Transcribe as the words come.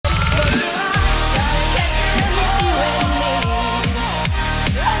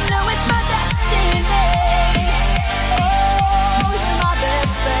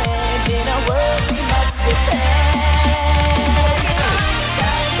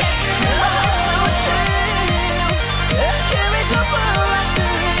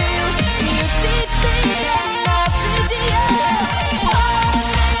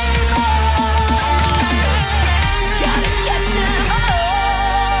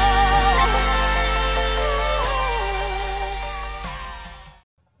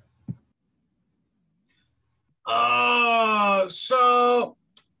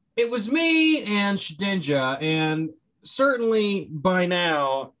It was me and Shedinja, and certainly by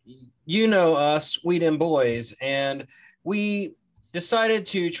now, you know us, we them boys, and we decided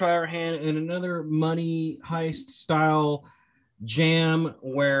to try our hand in another money heist style jam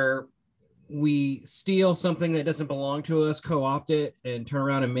where we steal something that doesn't belong to us, co-opt it, and turn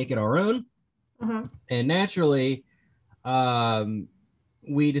around and make it our own. Mm-hmm. And naturally,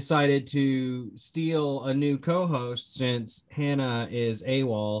 we decided to steal a new co-host since Hannah is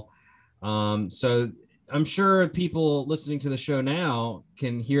AWOL. So I'm sure people listening to the show now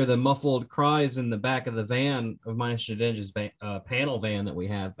can hear the muffled cries in the back of the van of Minus Shedinja's panel van that we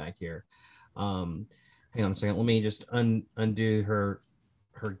have back here. Hang on a second. Let me just undo her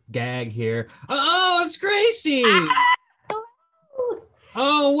gag here. Oh, it's Gracie.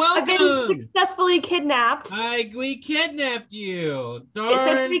 Oh, welcome. I've been successfully kidnapped. We kidnapped you.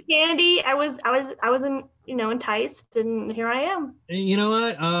 Essentially, Candy. I was enticed, and here I am. You know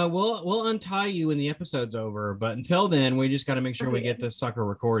what? We'll untie you when the episode's over. But until then, we just got to make sure we get this sucker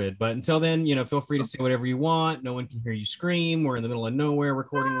recorded. But until then, feel free to say whatever you want. No one can hear you scream. We're in the middle of nowhere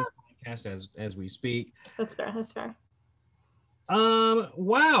recording this podcast as we speak. That's fair. That's fair.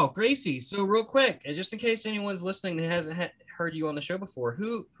 Wow, Gracie. So real quick, just in case anyone's listening that hasn't heard you on the show before,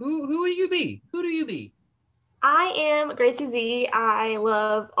 who do you be? Who do you be? I am Gracie Z. I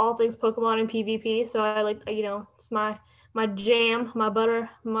love all things Pokemon and PvP. So I like, it's my jam, my butter,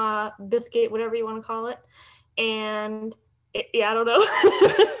 my biscuit, whatever you want to call it. And I don't know,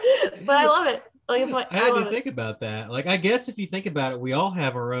 but I love it. Like it's I had to think about that. Like, I guess if you think about it, we all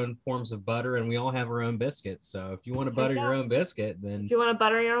have our own forms of butter and we all have our own biscuits. So if you want to butter your own biscuit, then if you want to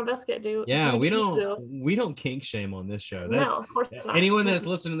butter your own biscuit, we don't kink shame on this show. No, of course not. Anyone that's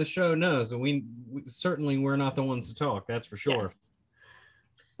listening to the show knows, and we certainly we're not the ones to talk. That's for sure.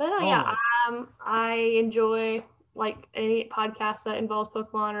 Yeah. But I enjoy like any podcast that involves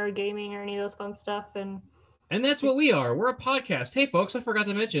Pokemon or gaming or any of those fun stuff, and that's what we are. We're a podcast. Hey, folks, I forgot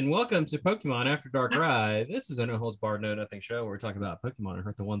to mention, welcome to Pokemon After Dark Ride. This is a no holds barred, no nothing show where we talk about Pokemon and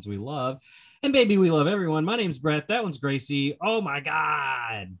hurt the ones we love. And baby, we love everyone. My name's Brett. That one's Gracie. Oh my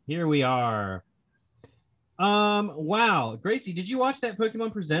God. Here we are. Wow. Gracie, did you watch that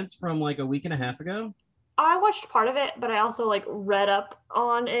Pokemon Presents from like a week and a half ago? I watched part of it, but I also like read up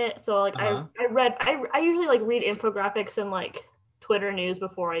on it. So like I usually like read infographics and like Twitter news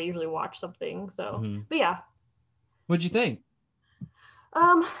before I usually watch something. So, But yeah. What'd you think?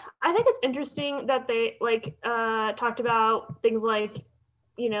 I think it's interesting that they talked about things like,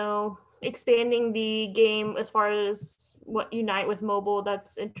 expanding the game as far as what Unite with mobile.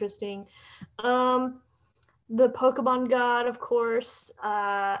 That's interesting. The Pokemon God, of course.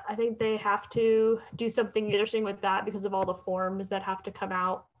 I think they have to do something interesting with that because of all the forms that have to come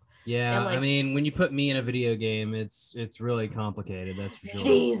out. Yeah, I mean, when you put me in a video game, it's really complicated. That's for sure.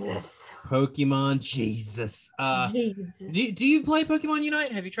 Jesus. Pokemon, Jesus. Jesus. Do you play Pokemon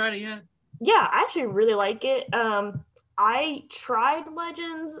Unite? Have you tried it yet? Yeah, I actually really like it. I tried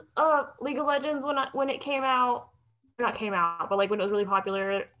League of Legends when it came out. Not came out, but like when it was really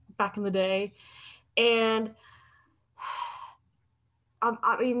popular back in the day, and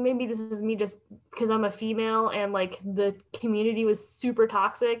I mean, maybe this is me just because I'm a female and like the community was super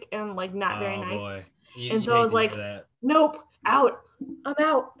toxic and like not very nice. And so I was like, nope, out. I'm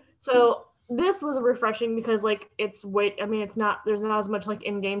out. So this was refreshing because like it's not, there's not as much like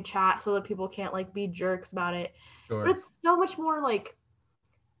in-game chat so that people can't like be jerks about it. Sure. But it's so much more like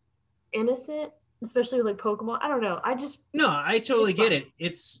innocent, especially with like Pokemon. I don't know. I totally get it.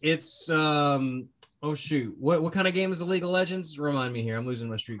 It's oh shoot! What kind of game is a League of Legends? Remind me here. I'm losing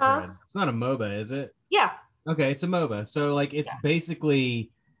my streak cred. It's not a MOBA, is it? Yeah. Okay, it's a MOBA. So like it's basically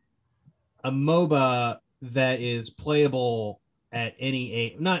a MOBA that is playable at any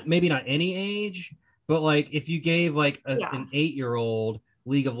age. Maybe not any age, but like if you gave like an 8-year-old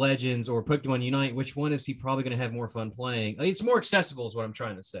League of Legends or Pokemon Unite, which one is he probably going to have more fun playing? Like, it's more accessible, is what I'm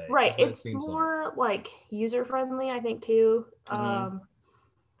trying to say. Right. It's more like user friendly, I think too.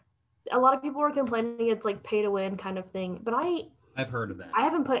 A lot of people were complaining it's like pay to win kind of thing, but I've heard of that. I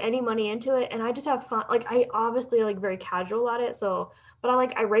haven't put any money into it, and I just have fun. Like I obviously like very casual at it, so but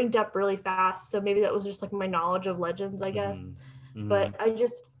I ranked up really fast, so maybe that was just like my knowledge of Legends, I guess. But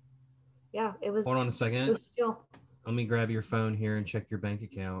it was. Hold on a second. It was still. Let me grab your phone here and check your bank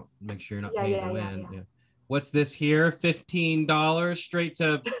account. Make sure you're not paying to win. Yeah. What's this here? $15 straight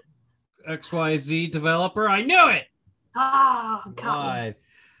to XYZ developer. I knew it. God.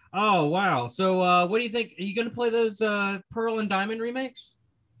 Oh, wow. So what do you think? Are you going to play those Pearl and Diamond remakes?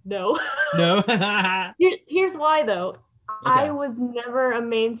 No. No? Here's why, though. Okay. I was never a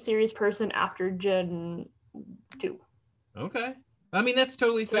main series person after Gen 2. Okay. I mean, that's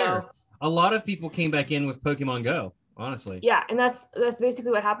totally fair. So, a lot of people came back in with Pokemon Go, honestly. Yeah, and that's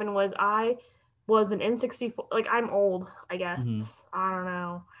basically what happened. Was I was an N64, like I'm old, I guess. Mm-hmm. I don't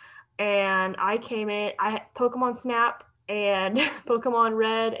know. And I came in, I had Pokemon Snap and Pokemon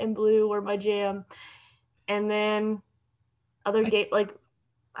Red and Blue were my jam. And then other game, like,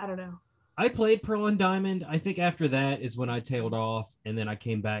 I don't know. I played Pearl and Diamond. I think after that is when I tailed off, and then I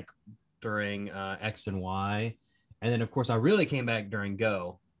came back during X and Y. And then, of course, I really came back during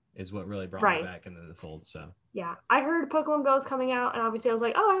Go, is what really brought me back into the fold. So, yeah, I heard Pokemon Go is coming out, and obviously I was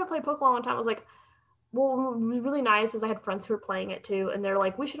like, oh, I haven't played Pokemon in a long time. I was like, well, what was really nice is I had friends who were playing it too, and they're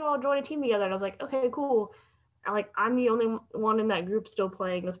like, we should all join a team together. And I was like, okay, cool. And like, I'm the only one in that group still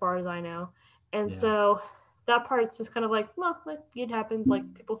playing, as far as I know. And so that part's just kind of like, well, it happens.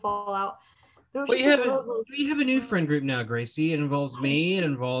 Like, people fall out. Well, you have a new friend group now, Gracie. It involves me. It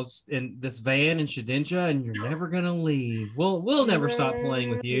involves in this Van and Shedinja, and you're never gonna leave. We'll never stop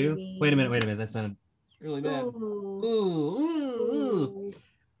playing with you. Wait a minute. That sounded really bad. Ooh.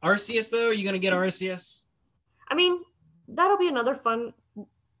 Arceus, though, are you gonna get Arceus? I mean, that'll be another fun.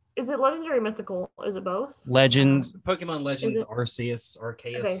 Is it legendary or mythical? Is it both? Legends, Pokemon Legends, Arceus,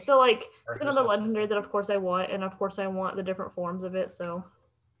 Arceus. Okay, so like it's another legendary that of course I want, and of course I want the different forms of it. So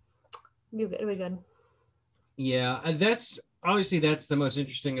it'll be good. Yeah, that's obviously that's the most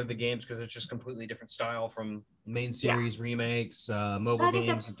interesting of the games because it's just completely different style from main series remakes, mobile I think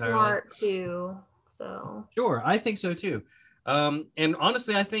games. That's entirely smart too. So sure, I think so too. And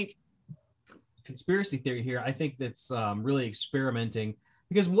honestly, I think conspiracy theory here. I think that's really experimenting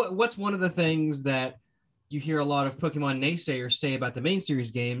because what's one of the things that you hear a lot of Pokemon naysayers say about the main series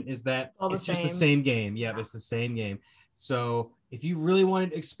game is that it's just the same game. Yeah, it's the same game. So if you really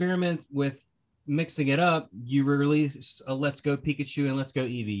wanted to experiment with mixing it up, you release a Let's Go Pikachu and Let's Go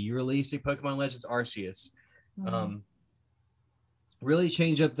Eevee. You release a Pokemon Legends Arceus. Really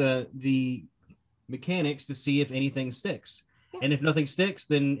change up the mechanics to see if anything sticks. And if nothing sticks,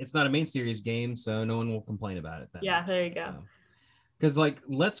 then it's not a main series game, so no one will complain about it. There you go. Because like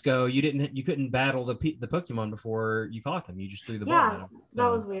Let's Go, you couldn't battle the Pokemon before you caught them. You just threw the ball at them. That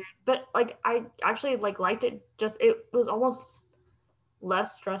was weird. But like I actually liked it. Just it was almost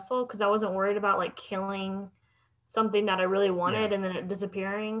less stressful because I wasn't worried about like killing something that I really wanted and then it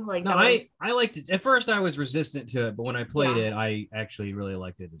disappearing. Like no, I liked it. At first I was resistant to it, but when I played it, I actually really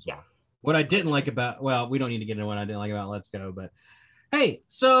liked it as well. What I didn't like about we don't need to get into what I didn't like about Let's Go, but hey,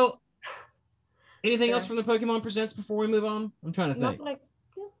 so anything else from the Pokemon Presents before we move on? I'm trying to think.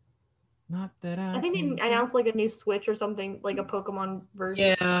 Not that I think they announced like a new Switch or something, like a Pokemon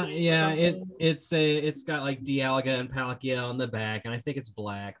version. It's got like Dialga and Palkia on the back, and I think it's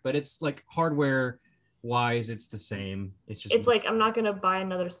black, but it's like hardware wise, it's the same. It's like I'm not gonna buy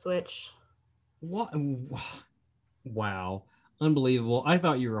another Switch. What? Wow, unbelievable! I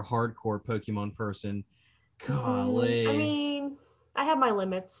thought you were a hardcore Pokemon person. Golly. I mean, I have my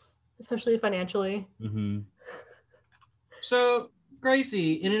limits, especially financially. So,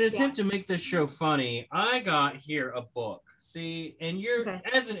 Gracie, in an attempt to make this show funny, I got here a book. See, and you're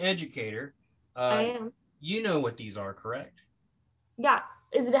as an educator, I am. You know what these are, correct? Yeah.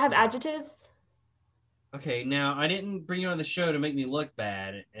 Does it have adjectives? Okay, now I didn't bring you on the show to make me look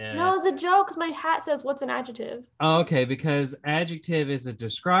bad. No, it's a joke because my hat says what's an adjective. Oh, okay, because adjective is a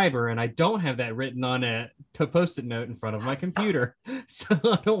describer, and I don't have that written on a post-it note in front of my computer, so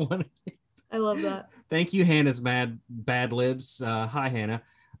I don't want to. I love that. Thank you, Hannah's Bad Libs. Hi, Hannah.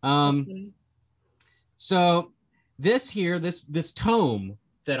 So this tome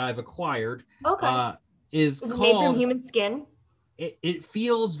that I've acquired is called. It made from human skin? It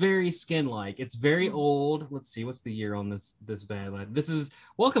feels very skin-like. It's very old. Let's see, what's the year on this bad lad? This is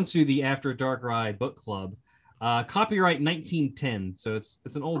welcome to the After Dark Ride Book Club. Copyright 1910, so it's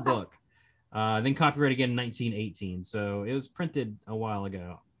an old book. Then copyright again in 1918, so it was printed a while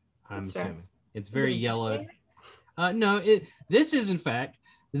ago. I'm assuming it's very yellow. No, this is in fact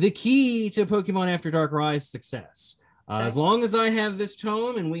the key to Pokemon After Dark Ride's success. As long as I have this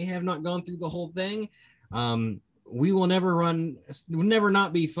tome and we have not gone through the whole thing, we will never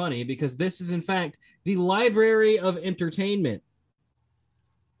not be funny because this is in fact the Library of Entertainment.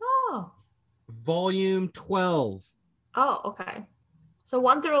 Oh. Volume 12. Oh, okay. So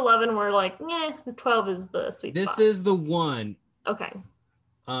 1 through 11 we're like, the 12 is the sweet spot. This is the one. Okay.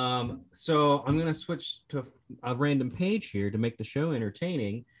 So I'm gonna switch to a random page here to make the show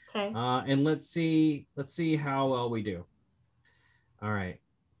entertaining. Okay. And let's see how well we do. All right.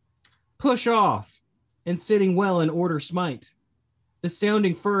 Push off, and sitting well in order smite. The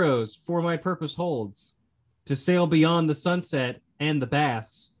sounding furrows for my purpose holds, to sail beyond the sunset and the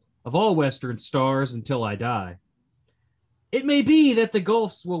baths of all western stars until I die. It may be that the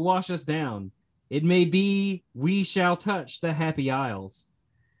gulfs will wash us down. It may be we shall touch the happy isles.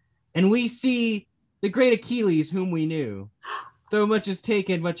 And we see the great Achilles whom we knew. Though much is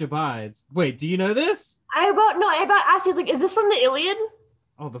taken, much abides. Wait, do you know this? I about asked you, like, is this from the Iliad?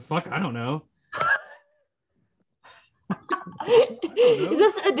 Oh, the fuck? I don't know. Is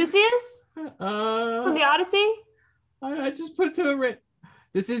this Odysseus? From the Odyssey? I just put it to a writ.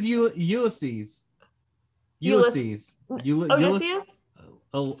 This is Ulysses. Ulysses. Odysseus?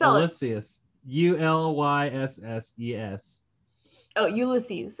 Ulysses. Ulysses. Oh,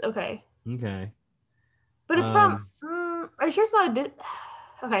 Ulysses. Okay. Okay. But it's from. Are you sure it's not?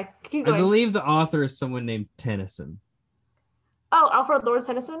 Okay, keep going. I believe the author is someone named Tennyson. Oh, Alfred Lord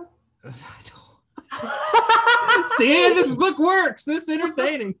Tennyson. See, this book works. This is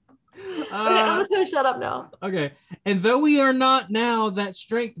entertaining. Okay, I'm just gonna shut up now. Okay. And though we are not now that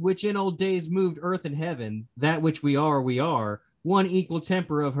strength which in old days moved earth and heaven, that which we are, one equal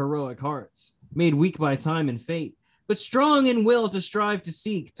temper of heroic hearts, made weak by time and fate, but strong in will to strive to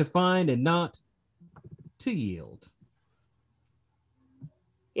seek, to find, and not to yield.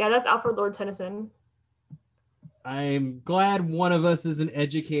 Yeah, that's Alfred Lord Tennyson. I'm glad one of us is an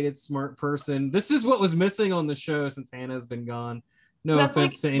educated, smart person. This is what was missing on the show since Hannah's been gone. No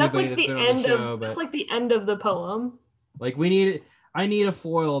offense to anybody that's been on the show, but that's like the end of the poem. Like I need a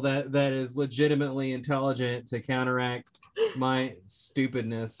foil that is legitimately intelligent to counteract my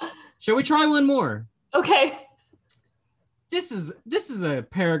stupidness. Shall we try one more? Okay. This is a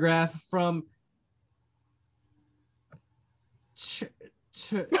paragraph from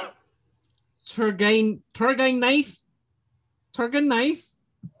Turgenev.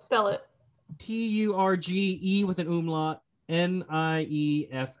 Spell it. Turge with an umlaut.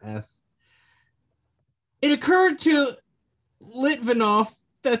 Nieff. It occurred to Litvinov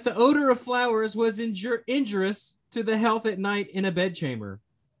that the odor of flowers was injurious to the health at night in a bedchamber,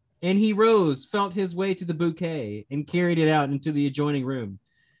 and he rose, felt his way to the bouquet, and carried it out into the adjoining room.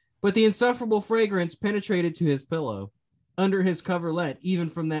 But the insufferable fragrance penetrated to his pillow, under his coverlet, even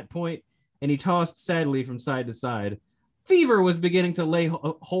from that point, and he tossed sadly from side to side. Fever was beginning to lay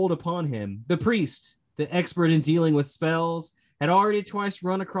hold upon him. The priest, the expert in dealing with spells, had already twice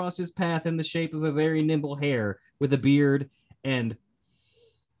run across his path in the shape of a very nimble hare with a beard, and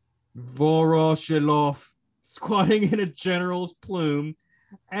Voroshilov, squatting in a general's plume,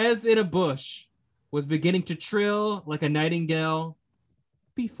 as in a bush, was beginning to trill like a nightingale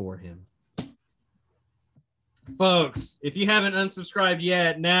before him. Folks, if you haven't unsubscribed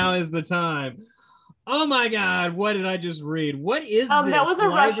yet, now is the time. Oh my God, what did I just read? What is this? That was a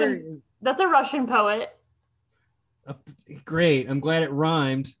Russian. That's a Russian poet. Great. I'm glad it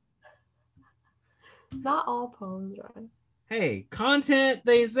rhymed. Not all poems rhyme. Hey, content,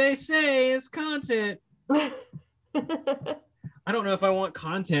 they say, is content. I don't know if I want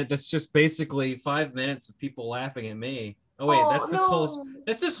content that's just basically 5 minutes of people laughing at me. Oh wait, that's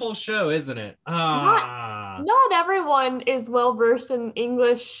this whole show, isn't it? Not everyone is well versed in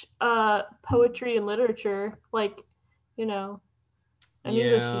English poetry and literature. Like, an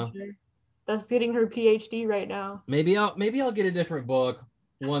English teacher that's getting her PhD right now. Maybe I'll get a different book,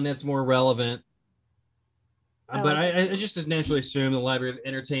 one that's more relevant. But I just as naturally assume the Library of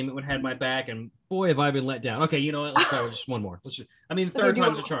Entertainment would have my back, and boy, have I been let down. Okay, you know what? Let's try with just one more. Third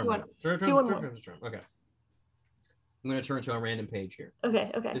time's a charm. Third time's a charm. Okay. I'm going to turn to a random page here.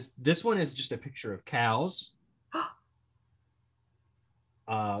 Okay. This one is just a picture of cows.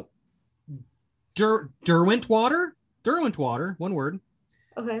 Derwentwater, one word.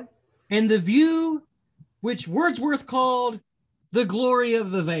 Okay. And the view which Wordsworth called the glory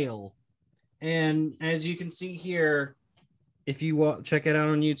of the vale. And as you can see here, if you check it out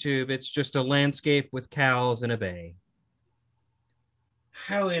on YouTube, it's just a landscape with cows in a bay.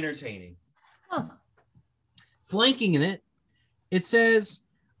 How entertaining. Huh. Flanking in it, it says,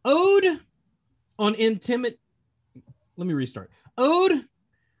 Ode on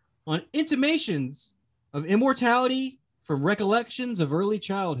intimations of immortality from recollections of early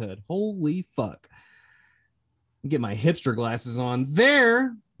childhood. Holy fuck. Get my hipster glasses on.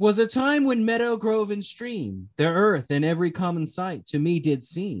 There was a time when meadow, grove, and stream, their earth and every common sight to me did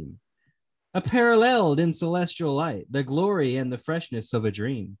seem, a paralleled in celestial light, the glory and the freshness of a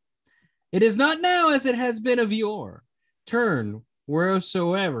dream. It is not now as it has been of yore. Turn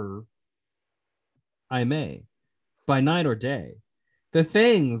wheresoever I may, by night or day. The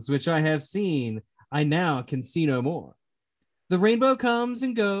things which I have seen, I now can see no more. The rainbow comes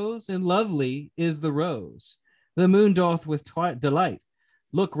and goes, and lovely is the rose. The moon doth with delight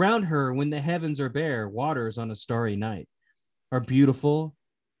look round her when the heavens are bare. Waters on a starry night are beautiful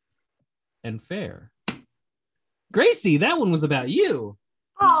and fair. Gracie, that one was about you.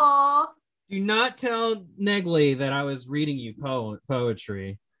 Aww. Do not tell Negley that I was reading you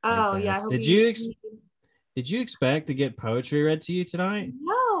poetry. Oh, yeah. Did you expect to get poetry read to you tonight?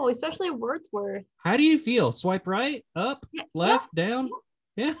 No, especially Wordsworth. How do you feel? Swipe right, up, left, down?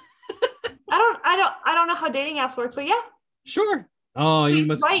 Yeah. I don't know how dating apps work, but yeah. Sure. Oh, you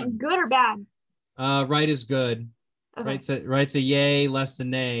must. Right, good or bad? Right is good. Okay. Right's a yay, left's a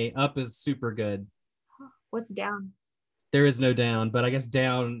nay. Up is super good. What's down? There is no down, but I guess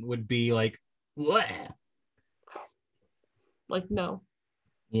down would be like, bleh. Like no.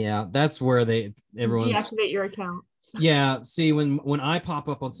 Yeah, that's where everyone's deactivate your account. Yeah, see, when I pop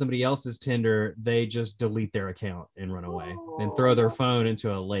up on somebody else's Tinder, they just delete their account and run away and throw their phone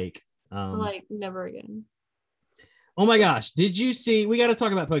into a lake. Like never again. Oh my gosh, did you see? We got to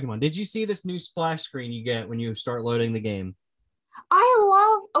talk about Pokemon. Did you see this new splash screen you get when you start loading the game?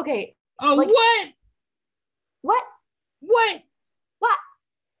 Okay. Oh, like, what?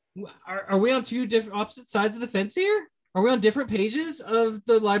 Are we on two different opposite sides of the fence here? Are we on different pages of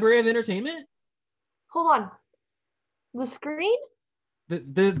the Library of Entertainment? Hold on. The screen?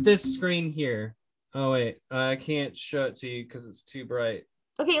 This screen here. Oh wait, I can't show it to you because it's too bright.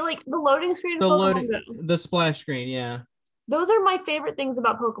 Okay, like the loading screen. The splash screen, yeah. Those are my favorite things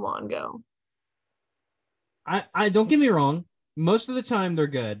about Pokemon Go. I don't get me wrong. Most of the time they're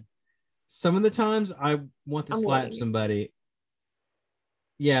good. Some of the times I want to slap somebody.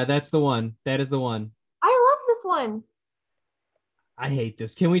 Yeah, that's the one. That is the one. I love this one. I hate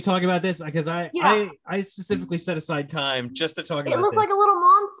this. Can we talk about this? Because I specifically set aside time just to talk about this. It looks like a little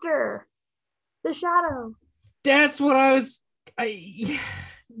monster. The shadow. That's what I was.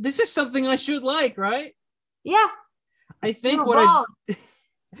 This is something I should like, right? Yeah. I think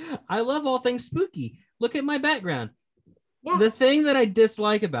I love all things spooky. Look at my background. Yeah. The thing that I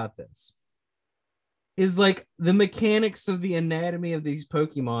dislike about this is like the mechanics of the anatomy of these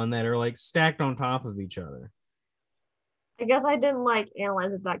Pokemon that are like stacked on top of each other. I guess I didn't like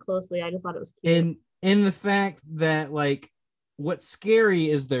analyze it that closely. I just thought it was cute. And the fact that like what's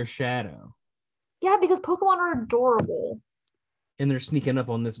scary is their shadow. Yeah, because Pokemon are adorable. And they're sneaking up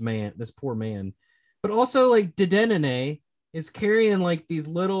on this poor man. But also like Dedenne is carrying like these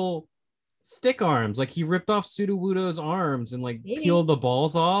little stick arms. Like he ripped off Sudowoodo's arms and like peeled the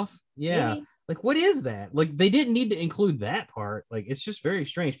balls off. Yeah. Maybe. Like what is that? Like they didn't need to include that part. Like it's just very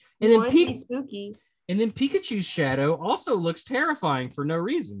strange. And then spooky. And then Pikachu's shadow also looks terrifying for no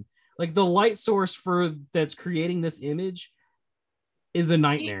reason. Like the light source that's creating this image is a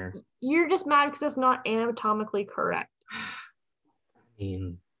nightmare. You're just mad because it's not anatomically correct. I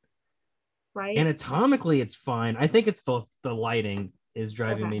mean, right? Anatomically, it's fine. I think it's the lighting is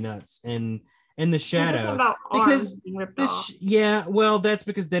driving me nuts, and the shadow because well, that's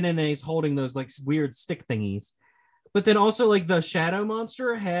because Dedenne is holding those like weird stick thingies, but then also like the shadow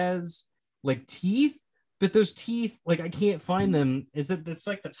monster has like teeth. But those teeth, like I can't find them. It's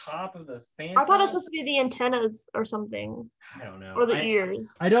like the top of the fan? I thought it was supposed to be the antennas or something. I don't know. Or the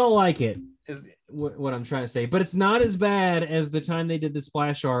ears. I don't like it, is what I'm trying to say. But it's not as bad as the time they did the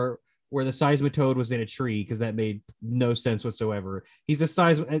splash art where the Seismitoad was in a tree, because that made no sense whatsoever. He's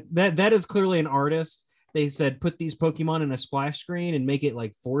a that is clearly an artist. They said put these Pokemon in a splash screen and make it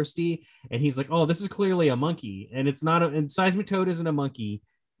like foresty, and he's like, oh, this is clearly a monkey, and it's not. And Seismitoad isn't a monkey.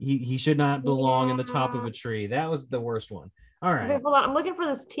 He should not belong in the top of a tree. That was the worst one. All right. Okay, hold on. I'm looking for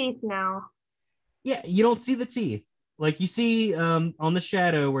this teeth now. Yeah, you don't see the teeth. Like you see on the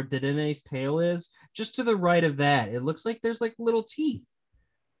shadow where Dedenne's tail is, just to the right of that, it looks like there's like little teeth.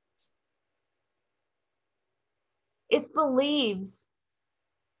 It's the leaves.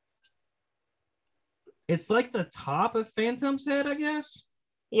 It's like the top of Phantom's head, I guess.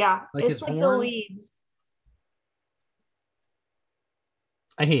 Yeah, like it's like horn. The leaves.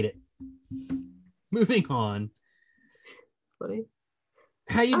 I hate it. Moving on. Funny.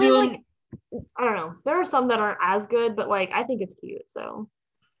 How you doing? Like, I don't know. There are some that aren't as good, but like I think it's cute. So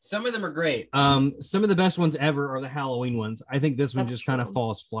some of them are great. Some of the best ones ever are the Halloween ones. I think this one just kind of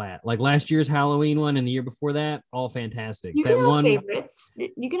falls flat. Like last year's Halloween one and the year before that, all fantastic. You can have favorites.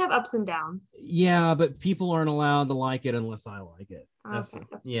 You can have ups and downs. Yeah, but people aren't allowed to like it unless I like it. That's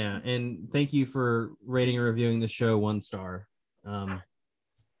yeah. And thank you for rating and reviewing the show 1 star.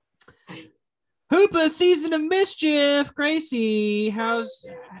 Hoopa Season of Mischief, Gracie. How's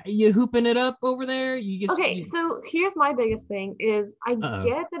you hooping it up over there? So here's my biggest thing is I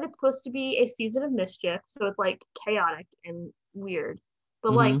get that it's supposed to be a season of mischief, so it's like chaotic and weird.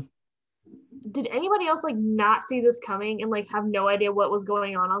 But like, did anybody else like not see this coming and like have no idea what was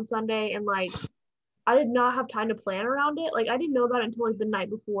going on Sunday? And like, I did not have time to plan around it. Like, I didn't know about it until like the night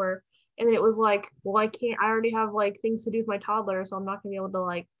before. And then it was like, well, I already have like things to do with my toddler, so I'm not gonna be able to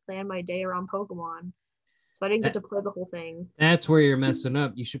like plan my day around Pokemon. So I didn't get to play the whole thing. That's where you're messing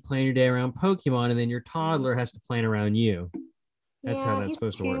up. You should plan your day around Pokemon, and then your toddler has to plan around you. That's how that's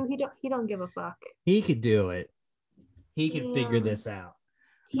supposed to work. He don't give a fuck. He could do it. He could figure this out.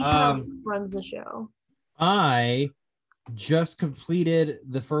 He runs the show. I just completed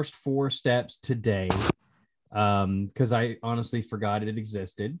the first 4 steps today because I honestly forgot it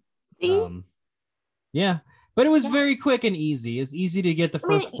existed. See? Yeah, but it was very quick and easy. It's easy to get the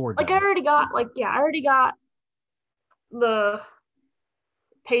first 4 done. I already got the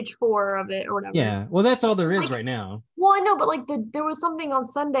page 4 of it or whatever. Yeah, well, that's all there is right now. Well, I know, but like there was something on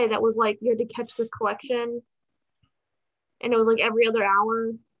Sunday that was like you had to catch the collection, and it was like every other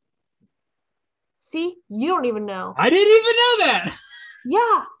hour. See, you don't even know. I didn't even know that.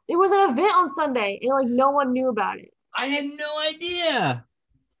 Yeah, it was an event on Sunday, and like no one knew about it. I had no idea.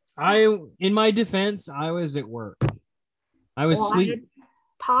 In my defense, I was at work. I was sleeping.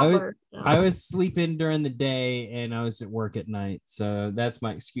 I was sleeping during the day, and I was at work at night. So that's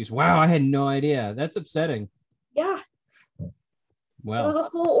my excuse. Wow, I had no idea. That's upsetting. Yeah. Wow. It was a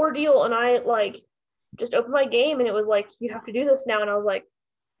whole ordeal, and I like just opened my game, and it was like, you have to do this now, and I was like,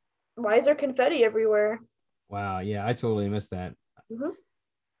 why is there confetti everywhere? Wow. Yeah, I totally missed that. Mm-hmm.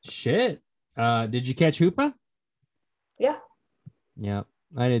 Shit. Did you catch Hoopa? Yeah. Yeah,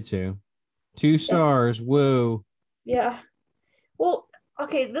 I did too. 2 stars. Yeah. Woo. Yeah. Well,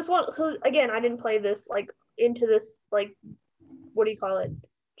 okay, this one, so again, I didn't play this like into this like, what do you call it,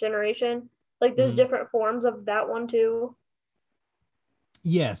 generation? Like there's different forms of that one too.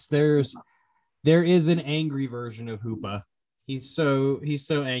 Yes, there is an angry version of Hoopa. He's so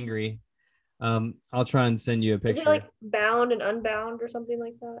angry. I'll try and send you a picture. Is it like bound and unbound or something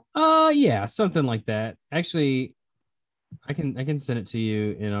like that? Yeah, something like that. Actually, I can send it to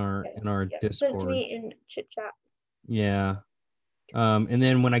you in our Discord. Send it to me in chit chat. Yeah. And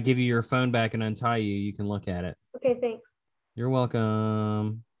then when I give you your phone back and untie you, you can look at it. Okay, thanks. You're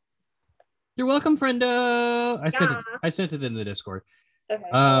welcome. You're welcome, friendo. I sent it in the Discord.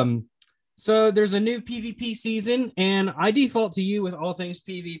 Okay. So there's a new PvP season, and I default to you with all things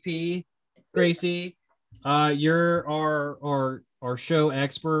PvP. Gracie, you're our show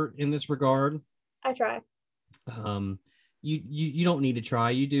expert in this regard. I try. You don't need to try.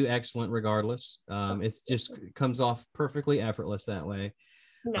 You do excellent regardless. It just comes off perfectly effortless that way.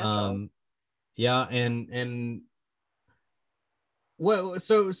 No. Yeah, and what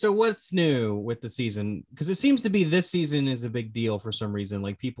so what's new with the season? Because it seems to be this season is a big deal for some reason.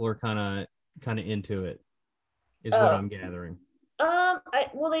 Like people are kind of into it, is what I'm gathering.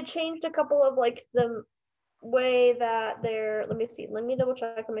 They changed a couple of like the way that they're. Let me see. Let me double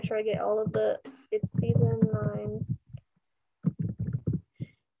check and make sure I get all of the. It's season 9.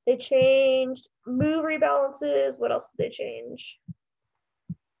 They changed move rebalances. What else did they change?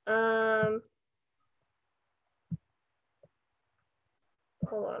 Hold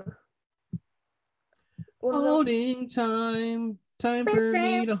on. Holding time for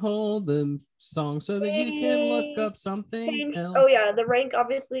me to hold the song so that you can look up something else. Oh yeah, the rank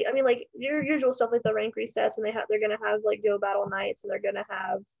obviously. I mean, like your usual stuff, like the rank resets, and they're gonna have like Go Battle Nights, and they're gonna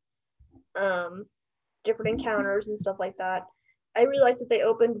have different encounters and stuff like that. I really like that they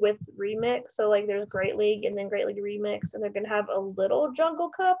opened with Remix, so like there's Great League and then Great League Remix, and they're gonna have a little Jungle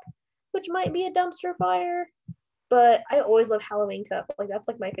Cup, which might be a dumpster fire, but I always love Halloween Cup. Like that's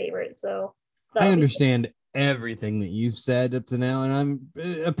like my favorite. So I understand everything that you've said up to now, and I'm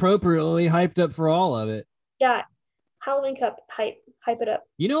appropriately hyped up for all of it. Yeah, Halloween Cup, hype it up.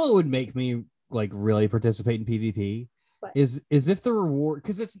 You know what would make me like really participate in PvP? What? Is if the reward,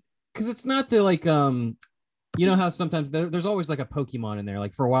 because it's not the like you know how sometimes there's always like a Pokemon in there.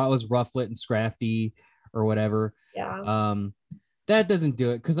 Like for a while it was Rufflet and Scrafty or whatever. Yeah. That doesn't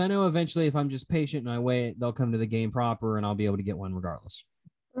do it, because I know eventually if I'm just patient and I wait, they'll come to the game proper and I'll be able to get one regardless.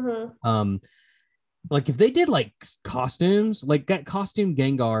 Mm-hmm. Like if they did like costumes, like that costume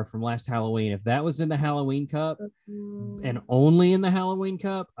Gengar from last Halloween, if that was in the Halloween Cup and only in the Halloween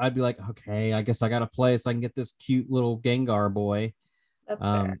Cup, I'd be like, okay, I guess I gotta play so I can get this cute little Gengar boy. That's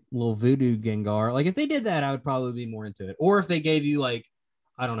fair. Little voodoo Gengar. Like if they did that, I would probably be more into it. Or if they gave you like,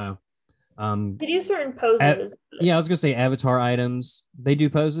 I don't know. They do certain poses. Yeah, I was gonna say avatar items. They do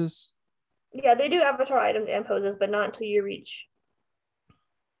poses. Yeah, they do avatar items and poses, but not until you reach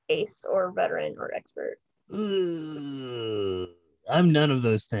ace or veteran or expert. I'm none of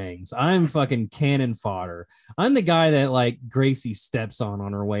those things. I'm fucking cannon fodder. I'm the guy that like Gracie steps on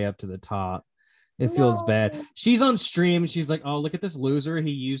her way up to the top. It feels bad. She's on stream. She's like, oh, look at this loser.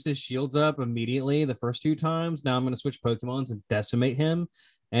 He used his shields up immediately the first 2 times. Now I'm going to switch Pokemons and decimate him.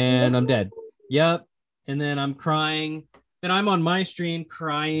 and I'm dead. Yep. And then I'm crying. Then I'm on my stream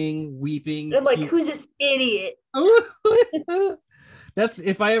crying, weeping. I'm like, who's this idiot? That's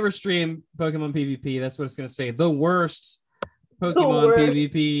if I ever stream Pokemon PvP, that's what it's going to say. The worst Pokemon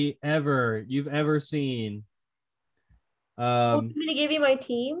PvP ever you've ever seen. I'm going to give you my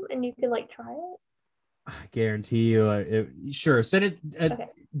team and you can like try it. I guarantee you. Sure. Send it, okay.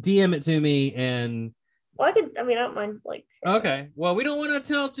 DM it to me and. Well, I don't mind like. Okay. Well, we don't want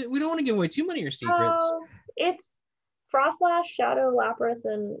to we don't want to give away too many of your secrets. It's Frostlass, Shadow, Lapras,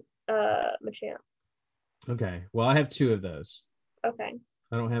 and Machamp. Okay. Well, I have 2 of those. Okay.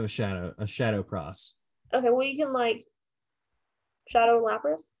 I don't have a Shadow Cross. Okay. Well, you can like Shadow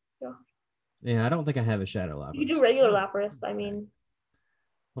Lapras. Yeah, I don't think I have a Shadow Lapras. You can do regular Lapras. I mean.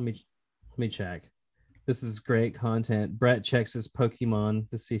 Let me check. This is great content. Brett checks his Pokemon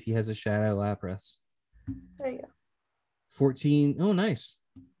to see if he has a Shadow Lapras. There you go. 14. Oh, nice.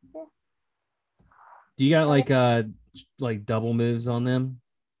 Yeah. Do you got like double moves on them?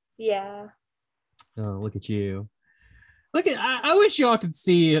 Yeah. Oh, look at you. I wish y'all could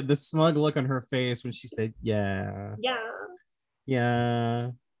see the smug look on her face when she said, yeah. Yeah.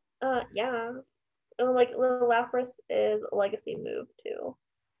 Yeah. Yeah. And like Little Lapras is a legacy move too.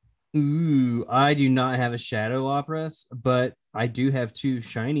 Ooh, I do not have a Shadow Lapras, but I do have 2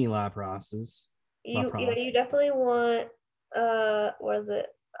 shiny Lapras's. You definitely want what is it?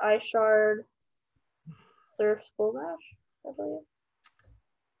 Ice Shard, Surf School Dash, I believe.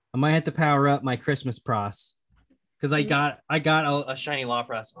 I might have to power up my Christmas pros because I got a shiny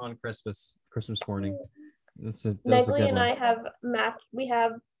Lapras on Christmas morning. Negley and I have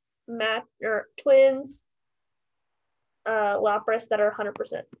twins Lapras that are 100%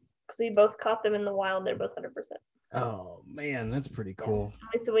 because we both caught them in the wild. They're both 100%. Oh man, that's pretty cool.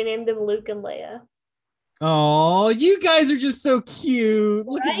 Yeah. So we named them Luke and Leia. Oh, you guys are just so cute.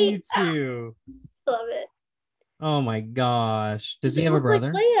 Look at you two. Love it. Oh my gosh. Does he have a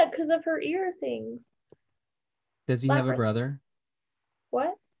brother? Like Leia because of her ear things. Does he have a brother?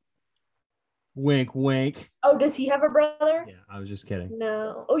 What? Wink, wink. Oh, does he have a brother? Yeah, I was just kidding.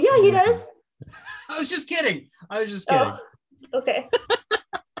 No. Oh yeah, he does. I was just kidding. Oh, okay.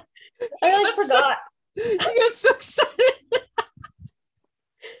 I forgot. You got so excited.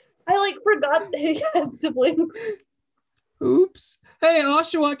 I forgot that he had siblings. Oops. Hey,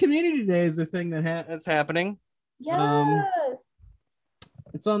 Oshawott Community Day is the thing that's happening. Yes.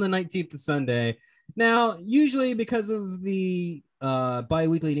 It's on the 19th of Sunday. Now, usually because of the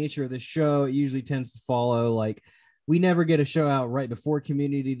bi-weekly nature of the show, it usually tends to follow we never get a show out right before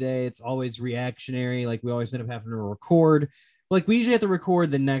Community Day. It's always reactionary. We always end up having to record. We usually have to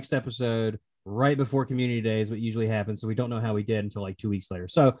record the next episode right before Community Day is what usually happens. So we don't know how we did until 2 weeks later.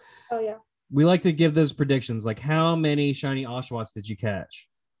 So we like to give those predictions. How many shiny Oshawotts did you catch?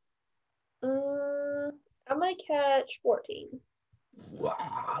 I'm going to catch 14.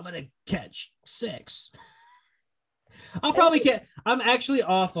 I'm going to catch 6. I'll probably I'm actually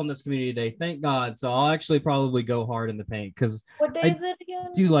off on this Community Day, thank God. So I'll actually probably go hard in the paint because what day is it again?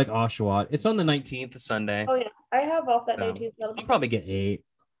 Do like Oshawott. It's on the 19th, Sunday. Oh yeah, I have off that day too. I'll probably get 8.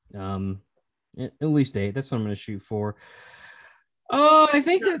 At least 8. That's what I'm going to shoot for. Oh, I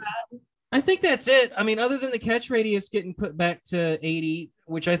think that's it. I mean, other than the catch radius getting put back to 80,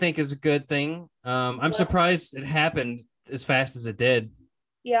 which I think is a good thing. I'm surprised it happened as fast as it did.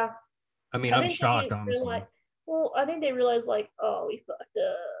 Yeah. I mean, I'm shocked, honestly. Well, I think they realized oh, we fucked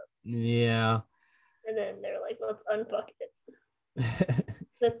up. Yeah. And then they're like, let's unfuck it.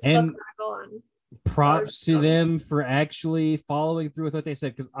 Let's fuck back on. Props to them for actually following through with what they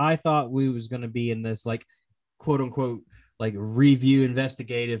said, because I thought we was going to be in this quote unquote review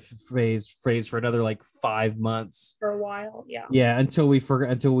investigative phase for another 5 months for a while. Yeah, until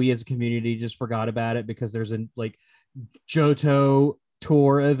we as a community just forgot about it because there's a Johto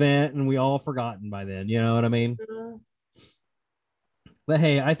tour event and we all forgotten by then, you know what I mean? Mm-hmm. But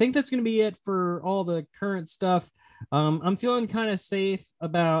hey, I think that's going to be it for all the current stuff. I'm feeling kind of safe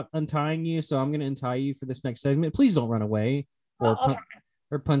about untying you, so I'm going to untie you for this next segment. Please don't run away or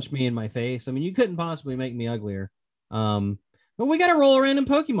punch me in my face. I mean, you couldn't possibly make me uglier. But we got to roll a random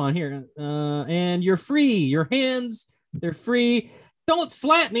Pokemon here. And you're free. Your hands, they're free. Don't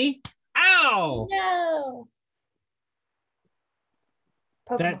slap me. Ow! No.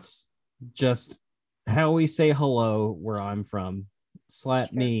 Pokemon. That's just how we say hello where I'm from.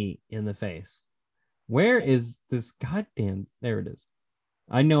 Slap me in the face. Where is this goddamn... There it is.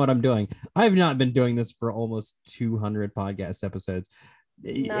 I know what I'm doing. I've not been doing this for almost 200 podcast episodes.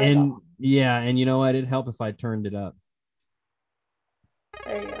 And you know what? It'd help if I turned it up.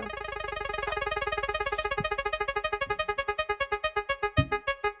 There you go.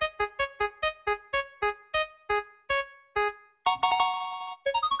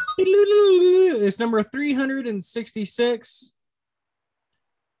 It's number 366.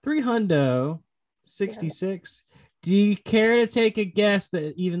 366. Do you care to take a guess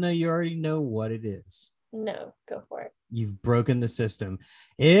that even though you already know what it is? No, go for it. You've broken the system.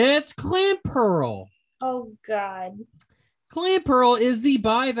 It's Clamperl. Oh, God. Clamperl is the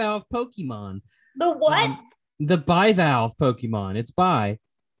bivalve Pokemon. The what? The bivalve Pokemon. It's bi.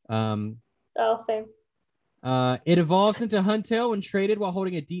 Same. It evolves into Huntail when traded while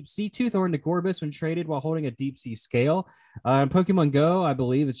holding a deep sea tooth, or into Gorbis when traded while holding a deep sea scale. In Pokemon Go, I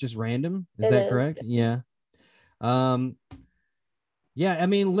believe it's just random. Is that correct? Yeah. Yeah, I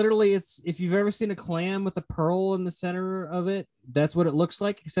mean, literally, it's if you've ever seen a clam with a pearl in the center of it, that's what it looks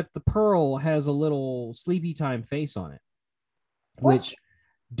like, except the pearl has a little sleepy time face on it, which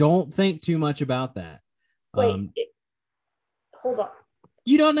don't think too much about that. Wait, hold on.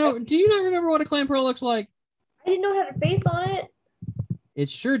 You don't know? Do you not remember what a clam pearl looks like? I didn't know it had a face on it. It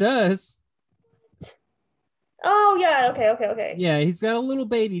sure does. Oh, yeah. Okay. Yeah, he's got a little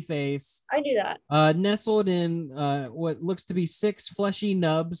baby face. I knew that. Nestled in what looks to be 6 fleshy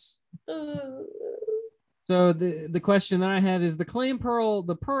nubs. So the question that I have is the clam pearl,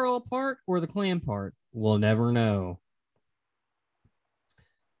 the pearl part or the clam part? We'll never know.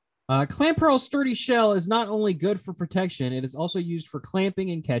 Clam pearl's sturdy shell is not only good for protection, it is also used for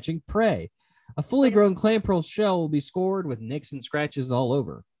clamping and catching prey. A fully grown clam pearl shell will be scored with nicks and scratches all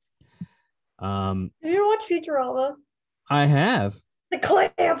over. Have you ever watched Futurama? I have. The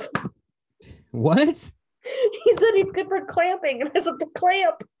clamp. What? He said he's good for clamping, and it's the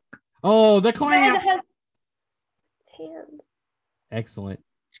clamp. Oh, the clamp. Has hand. Excellent.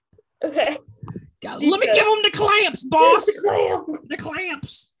 Okay. God, let me give him the clamps, boss. The clamp. The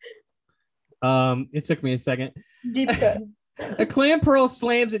clamps. It took me a second. Deep cut. A clam pearl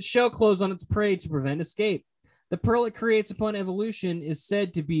slams its shell closed on its prey to prevent escape. The pearl it creates upon evolution is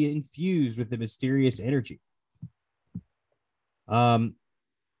said to be infused with a mysterious energy. So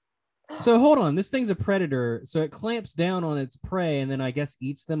hold on. This thing's a predator. So it clamps down on its prey and then I guess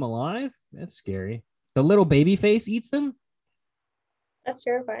eats them alive? That's scary. The little baby face eats them? That's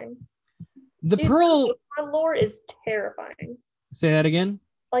terrifying. The pearl Pokemon lore is terrifying. Say that again?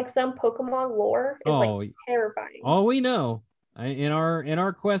 Like some Pokemon lore is like terrifying. Oh, we know. In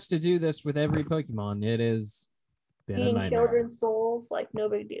our quest to do this with every Pokemon, it is eating children's souls, like no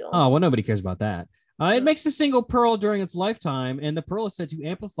big deal. Oh, well, nobody cares about that. It makes a single pearl during its lifetime, and the pearl is said to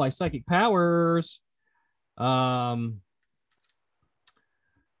amplify psychic powers. Is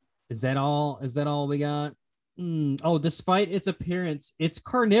that all we got? Oh, despite its appearance, it's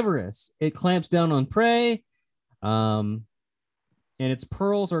carnivorous. It clamps down on prey. And its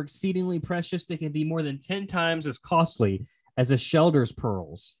pearls are exceedingly precious. They can be more than 10 times as costly as a Shelder's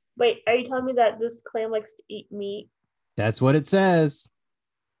pearls. Wait, are you telling me that this clam likes to eat meat? That's what it says.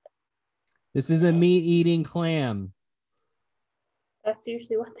 This is a meat-eating clam. That's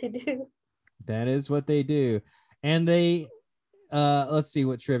usually what they do. That is what they do. And they, let's see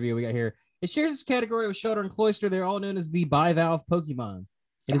what trivia we got here. It shares its category with Shelter and Cloyster. They're all known as the bivalve Pokemon.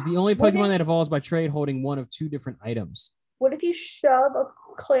 It is the only Pokemon that evolves by trade holding one of 2 different items. What if you shove a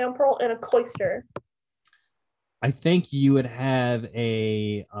clam pearl in a Cloyster? I think you would have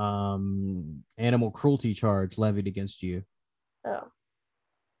a animal cruelty charge levied against you. Oh.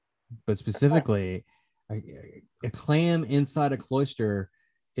 But specifically, a clam inside a Cloyster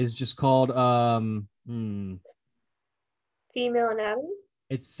is just called female anatomy?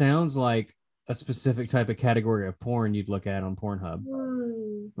 It sounds like a specific type of category of porn you'd look at on Pornhub.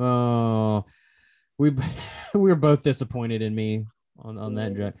 Oh, we were both disappointed in me on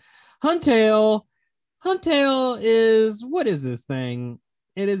that joke. Huntail is, what is this thing?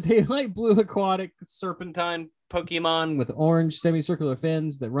 It is a light blue aquatic serpentine Pokemon with orange semicircular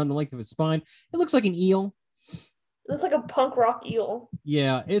fins that run the length of its spine. It looks like an eel. It looks like a punk rock eel.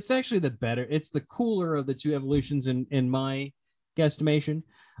 Yeah, it's actually it's the cooler of the 2 evolutions in my guesstimation.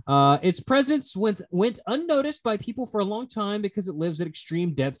 Its presence went unnoticed by people for a long time because it lives at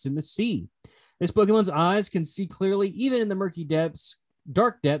extreme depths in the sea. This Pokemon's eyes can see clearly even in the murky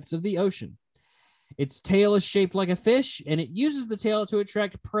dark depths of the ocean. Its tail is shaped like a fish, and it uses the tail to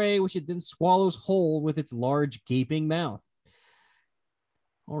attract prey, which it then swallows whole with its large gaping mouth.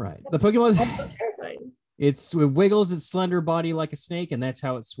 All right. The Pokemon, it wiggles its slender body like a snake, and that's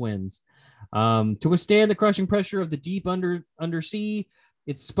how it swims. To withstand the crushing pressure of the deep undersea,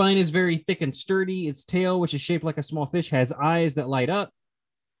 its spine is very thick and sturdy. Its tail, which is shaped like a small fish, has eyes that light up.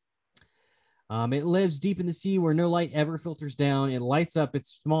 It lives deep in the sea where no light ever filters down. It lights up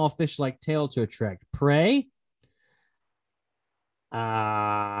its small fish-like tail to attract prey.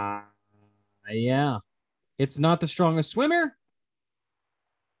 Yeah. It's not the strongest swimmer.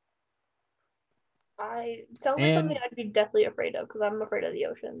 Sounds like something I'd be deathly afraid of because I'm afraid of the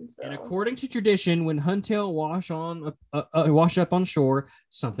ocean. So. And according to tradition, when Huntail wash up on shore,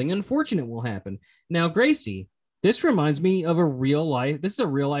 something unfortunate will happen. Now, Gracie, this reminds me of a real life. This is a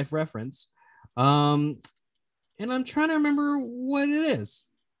real life reference, and I'm trying to remember what it is.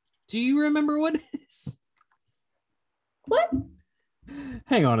 Do you remember what it is? What?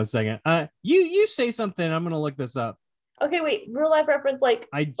 Hang on a second. You say something. I'm gonna look this up. Okay, wait. Real life reference, like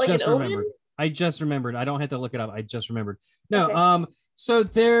I just remembered. I just remembered. I don't have to look it up. I just remembered. No. Okay. So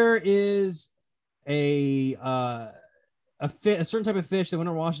there is a certain type of fish that when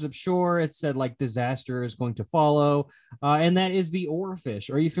it washes up shore, it said like disaster is going to follow, and that is the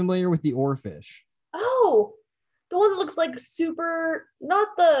oarfish. Are you familiar with the oarfish? Oh, the one that looks like super. Not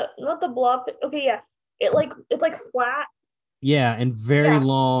the blob. Okay, yeah. It's like flat. Yeah, and very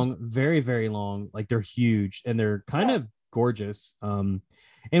long, very, very long. Like they're huge and they're kind of gorgeous.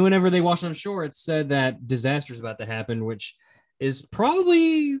 And whenever they wash on shore, it's said that disaster is about to happen, which is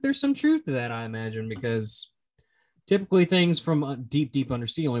probably, there's some truth to that, I imagine, because typically things from deep, deep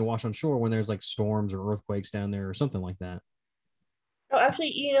undersea only wash on shore when there's like storms or earthquakes down there or something like that. Oh,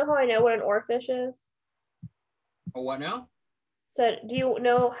 actually, you know how I know what an oarfish is? Oh, what now? So, do you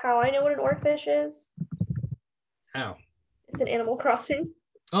know how I know what an oarfish is? How? It's an Animal Crossing.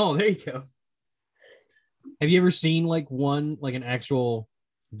 Oh, there you go. Have you ever seen like an actual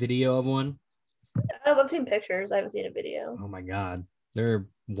video of one? I've seen pictures. I haven't seen a video. Oh my God. They're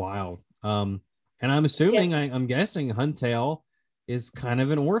wild. And I'm assuming, I'm guessing Huntail is kind of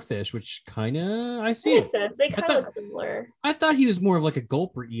an oarfish, which kind of, I see it. They kind of look similar. I thought he was more of like a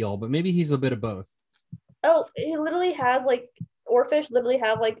gulper eel, but maybe he's a bit of both. Oh, he literally has like, oarfish literally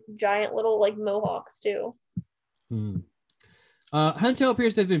have like giant little like mohawks too. Huntail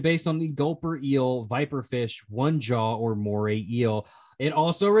appears to have been based on the gulper eel, viperfish, one jaw, or moray eel. It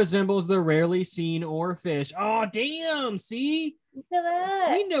also resembles the rarely seen oarfish. Oh, damn. See? Look at that.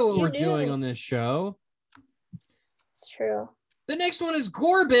 We know what we're doing on this show. It's true. The next one is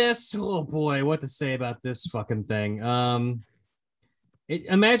Gorbis. Oh boy, what to say about this fucking thing.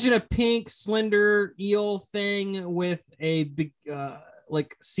 Imagine a pink, slender eel thing with a big,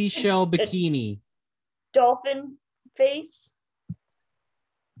 like seashell bikini. Dolphin face.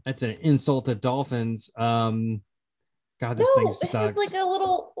 That's an insult to dolphins. God, this thing sucks. It has like a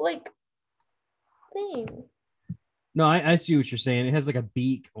little like thing. No, I see what you're saying. It has like a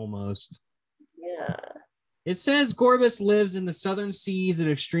beak almost. Yeah. It says Gorbis lives in the southern seas at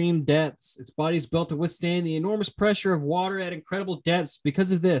extreme depths. Its body is built to withstand the enormous pressure of water at incredible depths.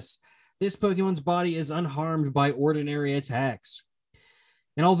 Because of this Pokemon's body is unharmed by ordinary attacks.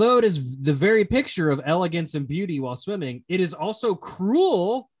 And although it is the very picture of elegance and beauty while swimming, it is also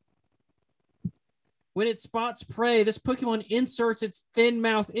cruel. When it spots prey, this Pokemon inserts its thin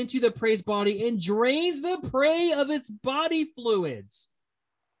mouth into the prey's body and drains the prey of its body fluids.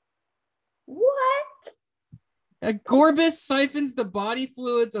 What? A Gorbis siphons the body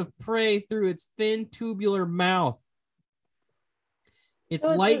fluids of prey through its thin tubular mouth. It's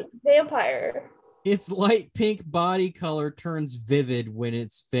light vampire. Its light pink body color turns vivid when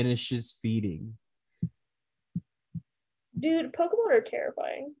it finishes feeding. Dude, Pokemon are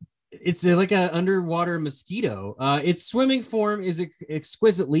terrifying. It's like an underwater mosquito. Its swimming form is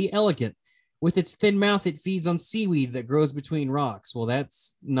exquisitely elegant. With its thin mouth, it feeds on seaweed that grows between rocks. Well,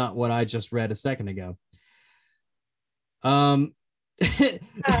 that's not what I just read a second ago. In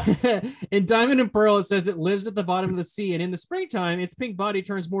Diamond and Pearl, it says it lives at the bottom of the sea, and in the springtime, its pink body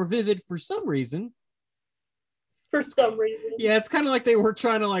turns more vivid for some reason. For some reason. Yeah, it's kind of like they were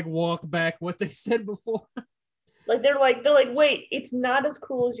trying to like walk back what they said before. Like they're like, wait, it's not as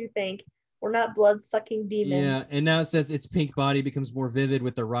cool as you think. We're not blood-sucking demons. Yeah, and now it says its pink body becomes more vivid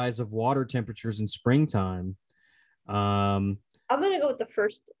with the rise of water temperatures in springtime. I'm gonna go with the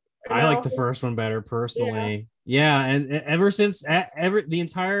first. I like the first one better personally. Yeah, and ever since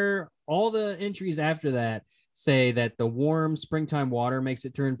all the entries after that say that the warm springtime water makes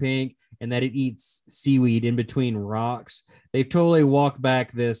it turn pink and that it eats seaweed in between rocks. They've totally walked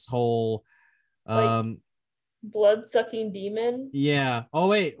back this whole blood-sucking demon. Yeah. Oh,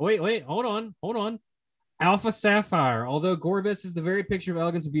 wait. Hold on. Alpha Sapphire. Although Gorbis is the very picture of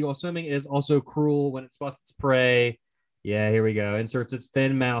elegance and beauty while swimming, it is also cruel when it spots its prey. Yeah, here we go. Inserts its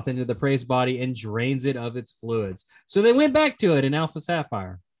thin mouth into the prey's body and drains it of its fluids. So they went back to it in Alpha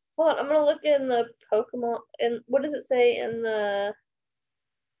Sapphire. Hold on, I'm gonna look in the Pokemon. And what does it say in the?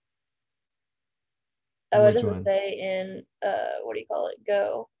 Oh, it doesn't say in what do you call it?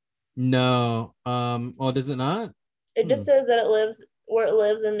 Go. No. Well, does it not? It just says that it lives where it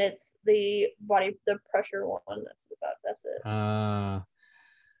lives, and it's the body, the pressure one. That's it. Huh.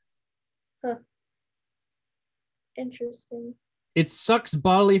 Interesting. It sucks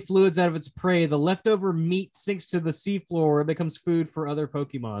bodily fluids out of its prey. The leftover meat sinks to the seafloor. It becomes food for other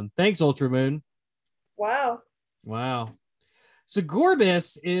Pokemon. Thanks, Ultramoon. Wow. So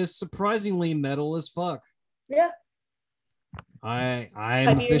Gorbis is surprisingly metal as fuck. Yeah. I'm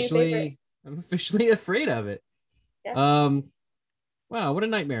officially afraid of it. Yeah. Wow, what a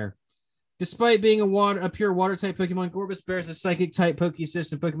nightmare. Despite being a pure water type Pokemon, Gorbis bears a psychic type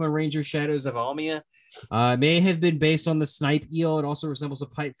Pokesys and Pokemon Ranger Shadows of Almia. It may have been based on the snipe eel. It also resembles a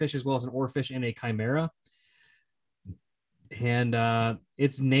pipefish as well as an oarfish and a chimera. And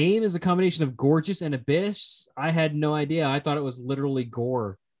its name is a combination of gorgeous and abyss. I had no idea. I thought it was literally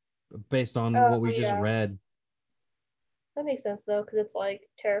gore based on what we just read. That makes sense though, because it's like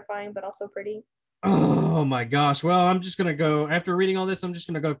terrifying but also pretty. Oh my gosh. Well, I'm just gonna go after reading all this, I'm just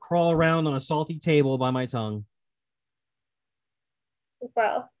gonna go crawl around on a salty table by my tongue.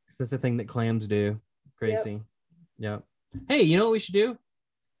 Wow. That's the thing that clams do. Crazy. Yep. Hey, you know what we should do?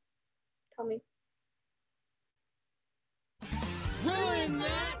 Tell me. Ruin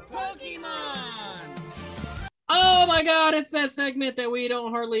that Pokemon! Oh my god, it's that segment that we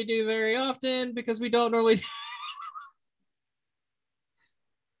don't hardly do very often because we don't normally do.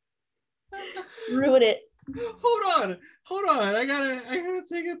 Ruin it. Hold on. I gotta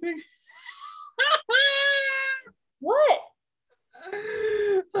take a picture. What?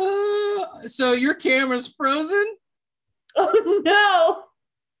 So your camera's frozen? Oh no!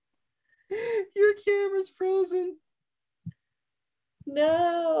 Your camera's frozen.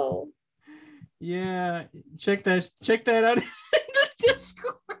 No. Yeah, check that out in the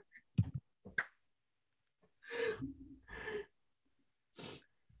Discord.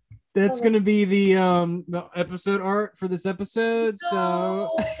 That's gonna be the episode art for this episode. No.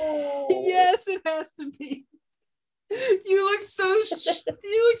 So yes, it has to be. You look so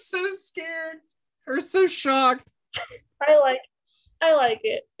scared or so shocked. I like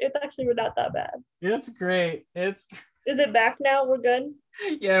it. It's actually not that bad. It's great. Is it back now? We're good?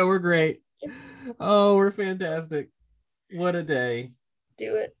 Yeah, we're great. Oh, we're fantastic. What a day.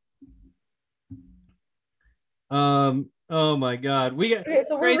 Do it. Oh my god. Okay,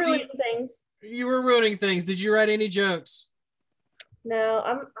 so we're ruining things. You were ruining things. Did you write any jokes? No,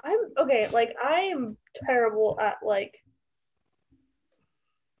 I'm okay, like I'm terrible at like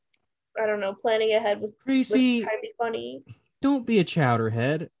I don't know, planning ahead with Gracie. Trying to be funny. Don't be a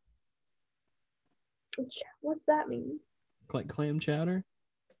chowderhead. What's that mean? Like clam chowder?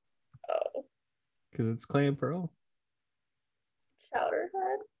 Oh. Because it's clam pearl.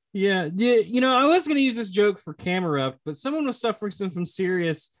 Chowderhead? Yeah. You know, I was going to use this joke for Camerupt, but someone was suffering from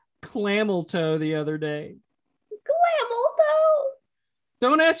serious clamel toe the other day. Clamel toe?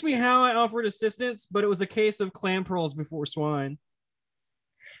 Don't ask me how I offered assistance, but it was a case of clam pearls before swine.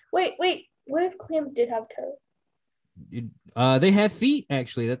 Wait. What if clams did have toe? They have feet,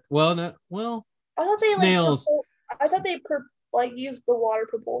 actually. I thought they snails. Use the water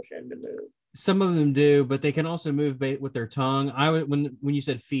propulsion to move. Some of them do, but they can also move with their tongue. When you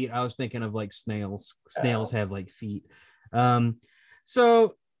said feet, I was thinking of like snails. Snails have like feet.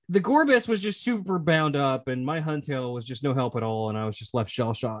 So the Gorbis was just super bound up, and my Huntail was just no help at all, and I was just left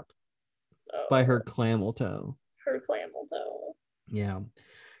shell shocked by her clamel toe. Her clamel toe. Yeah.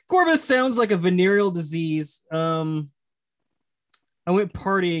 Gorbis sounds like a venereal disease. I went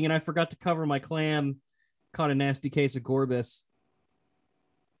partying and I forgot to cover my clam. Caught a nasty case of Gorbis.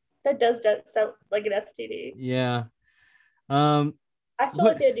 That does sound like an STD. Yeah. I still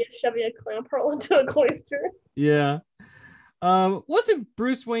like the idea of shoving a clam pearl into a cloister. Yeah. Wasn't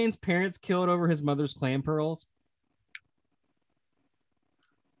Bruce Wayne's parents killed over his mother's clam pearls?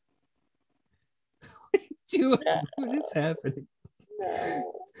 What is happening?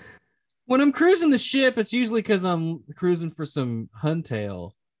 No. When I'm cruising the ship, it's usually because I'm cruising for some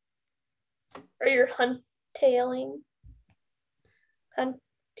Huntail. Or you're hunting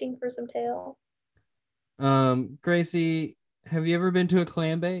for some tail. Gracie, have you ever been to a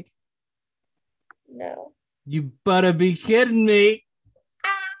clam bake? No. You better be kidding me.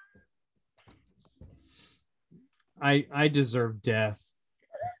 I deserve death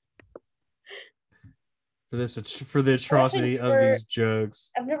for the atrocity of these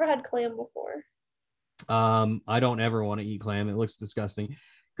jokes. I've never had clam before. I don't ever want to eat clam. It looks disgusting.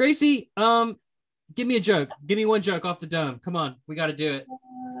 Gracie, give me a joke. Give me one joke off the dome. Come on, we got to do it.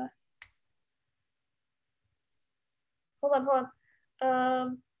 Hold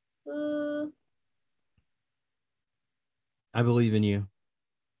on. I believe in you.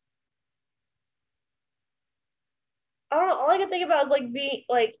 I don't know. All I can think about is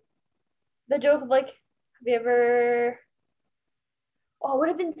like the joke of like, have you ever? Oh, what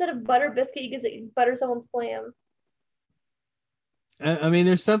if instead of butter biscuit you could say butter someone's clam? I mean,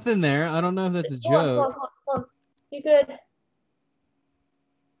 there's something there. I don't know if that's a joke. Hold on. You good?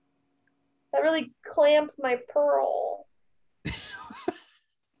 That really clamps my pearl.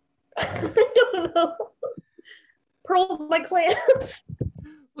 I don't know. Pearls my clams.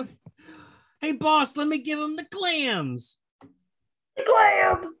 Hey, boss, let me give him the clams. The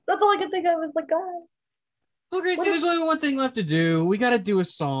clams. That's all I can think of is the guy. Okay, so there's only one thing left to do. We got to do a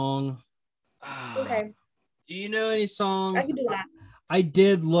song. Okay. Do you know any songs? I can do that. I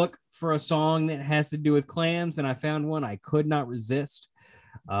did look for a song that has to do with clams, and I found one I could not resist.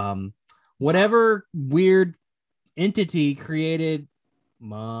 Whatever weird entity created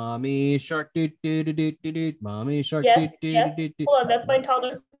Mommy Shark doo doo doo doo doo doo. Mommy Shark doo doo doo doo. Hold on, that's my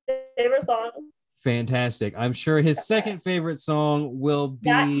toddler's favorite song. Fantastic. I'm sure his second favorite song will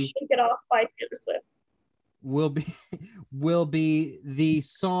be Shake It Off by Taylor Swift. Will be the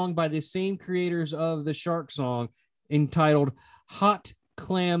song by the same creators of the shark song entitled Hot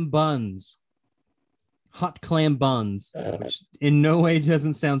Clam Buns. Hot Clam Buns, which in no way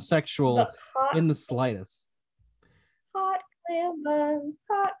doesn't sound sexual in the slightest. Hot clam buns,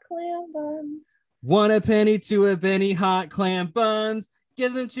 hot clam buns. 1 a penny, 2 a penny, hot clam buns.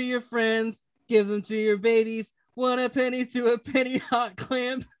 Give them to your friends, give them to your babies. 1 a penny, 2 a penny, hot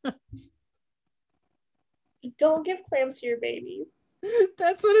clam buns. Don't give clams to your babies.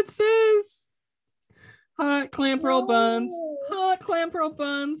 That's what it says. Hot clam pearl buns. Hot clam pearl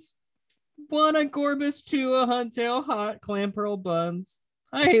buns. 1 a Gorbis, 2 a Huntail, hot clam pearl buns.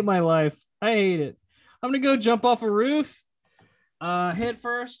 I hate my life. I hate it. I'm gonna go jump off a roof. Head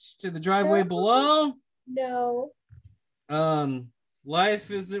first to the driveway below. No. Life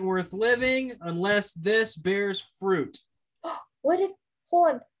isn't worth living unless this bears fruit. What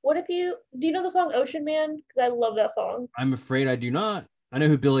if you know the song Ocean Man? Because I love that song. I'm afraid I do not. I know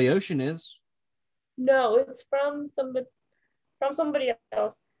who Billy Ocean is. No, it's from somebody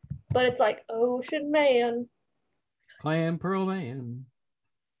else. But it's like Ocean Man. Clam Pearl Man.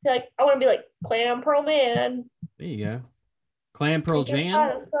 Like, I want to be like Clam Pearl Man. There you go. Clam Pearl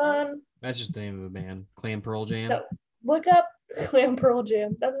Jam? That's just the name of a band. Clam Pearl Jam. No, look up Clam Pearl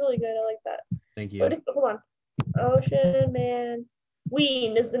Jam. That's really good. I like that. Thank you. Hold on. Ocean Man.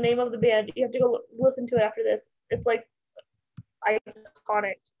 Ween is the name of the band. You have to go listen to it after this. It's like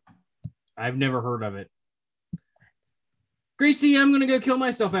iconic. I've never heard of it. Gracie, I'm going to go kill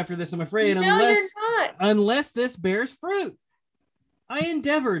myself after this, I'm afraid. No, you're not. Unless this bears fruit. I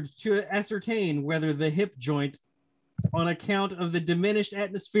endeavored to ascertain whether the hip joint, on account of the diminished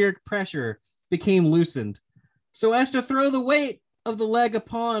atmospheric pressure, became loosened, so as to throw the weight of the leg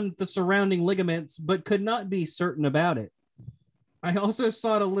upon the surrounding ligaments, but could not be certain about it. I also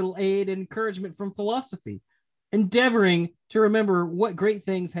sought a little aid and encouragement from philosophy, endeavoring to remember what great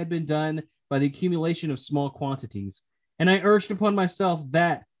things had been done by the accumulation of small quantities. And I urged upon myself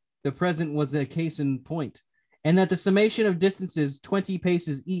that the present was a case in point, and that the summation of distances 20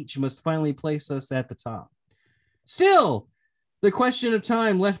 paces each must finally place us at the top. Still, the question of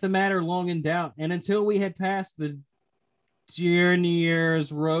time left the matter long in doubt, and until we had passed the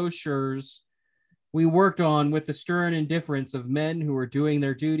Derniers Rochers, we worked on with the stern indifference of men who were doing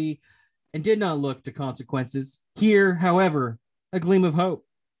their duty and did not look to consequences. Here, however, a gleam of hope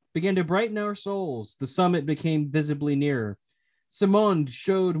began to brighten our souls. The summit became visibly nearer. Simond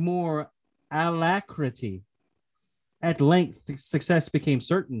showed more alacrity. At length, success became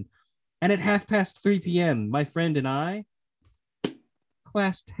certain, and at 3:30 p.m., my friend and I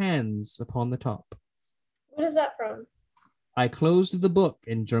clasped hands upon the top. What is that from? I closed the book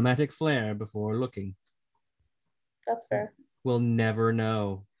in dramatic flair before looking. That's fair. We'll never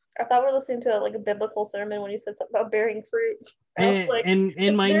know. I thought we were listening to a biblical sermon when you said something about bearing fruit.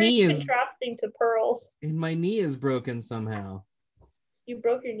 And my knee is contrasting to pearls. And my knee is broken somehow. You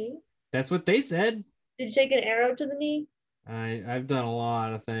broke your knee? That's what they said. Did you take an arrow to the knee? I've done a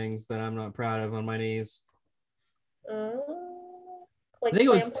lot of things that I'm not proud of on my knees. Like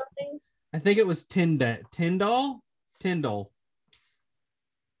I think it was Tyndall. Tyndall.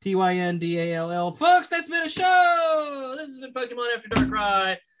 Folks, that's been a show. This has been Pokemon After Dark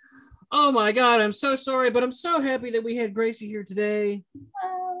Ride. Oh my God, I'm so sorry, but I'm so happy that we had Gracie here today.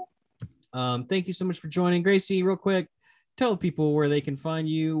 Thank you so much for joining. Gracie, real quick, tell people where they can find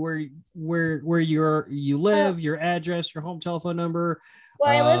you, where you live, your address, your home telephone number. Well,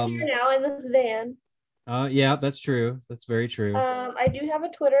 I live here now in this van. Yeah, that's true. That's very true. I do have a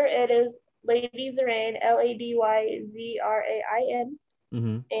Twitter. It is Lady Zerain, LadyZrain.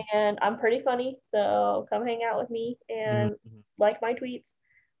 Mm-hmm. And I'm pretty funny, so come hang out with me and like my tweets.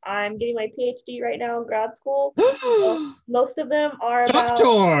 I'm getting my PhD right now in grad school. So most of them are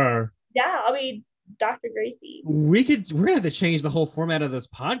Doctor! Yeah, I mean, Dr. Gracie. We're gonna have to change the whole format of this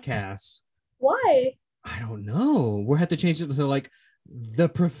podcast. Why? I don't know. We'll have to change it to like the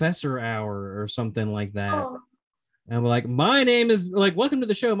Professor Hour or something like that. Oh. And we're like, my name is like, welcome to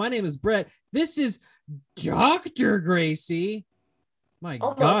the show. My name is Brett. This is Dr. Gracie. My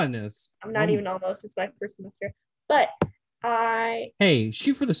goodness. I'm not even almost. It's my first semester. But Hey,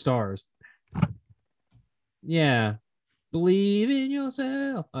 shoot for the stars. Yeah. Believe in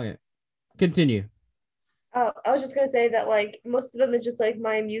yourself. Okay. Continue. I was just gonna say that like most of them is just like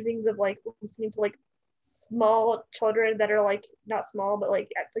my musings of like listening to like small children that are like not small but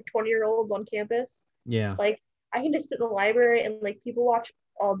like 20-year-olds on campus. Yeah. Like I can just sit in the library and like people watch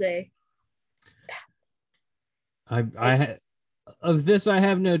all day. Of this I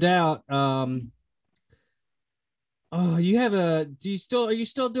have no doubt. Oh, are you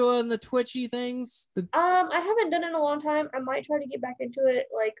still doing the Twitchy things? I haven't done it in a long time. I might try to get back into it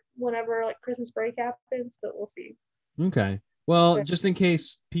like whenever like Christmas break happens, but we'll see. Okay. Well, just in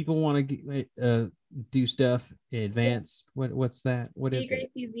case people want to do stuff in advance, what's that? What is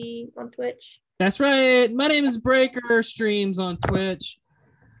it? GracieZ on Twitch. That's right. My name is Breaker. Streams on Twitch.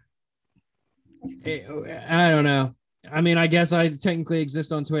 I don't know. I mean, I guess I technically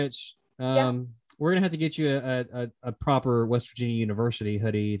exist on Twitch. We're gonna have to get you a proper West Virginia University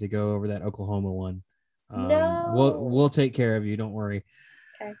hoodie to go over that Oklahoma one. No. We'll take care of you. Don't worry.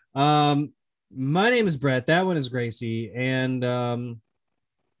 Okay. My name is Brett. That one is Gracie. And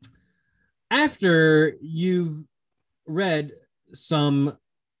after you've read some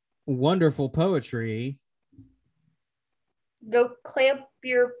wonderful poetry, go clamp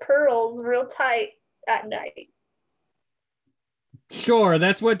your pearls real tight at night. Sure,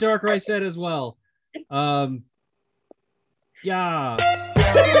 that's what Darkrai said as well. Yeah. Oh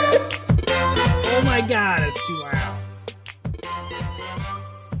my God, it's too loud.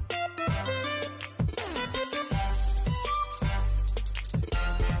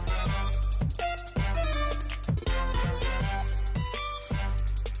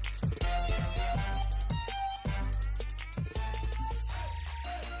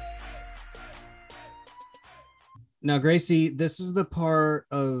 Now, Gracie, this is the part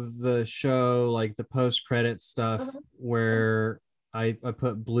of the show, like the post-credit stuff, where I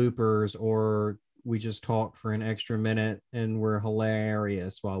put bloopers or we just talk for an extra minute and we're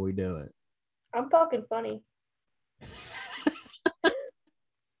hilarious while we do it. I'm fucking funny.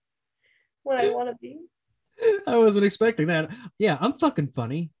 When I want to be. I wasn't expecting that. Yeah, I'm fucking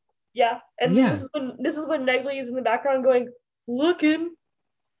funny. Yeah, and this is when Negley is in the background going, looking.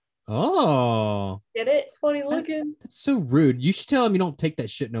 Oh, get it? Funny looking. That's so rude. You should tell him you don't take that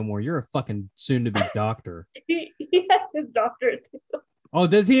shit no more. You're a fucking soon-to-be doctor. he has his doctorate too. Oh,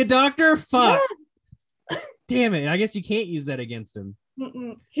 does he a doctor? Fuck. Yeah. Damn it! I guess you can't use that against him.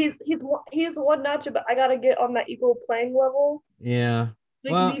 He's one notch, but I gotta get on that equal playing level. Yeah.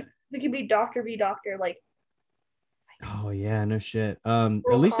 So we can be doctor be doctor like. Oh yeah, no shit. At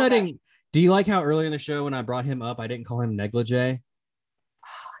least I didn't. Do you like how earlier in the show when I brought him up, I didn't call him negligee?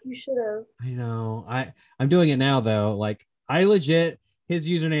 You should have. I know. I'm doing it now though. Like I legit, his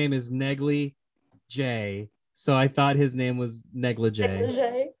username is Negly J. So I thought his name was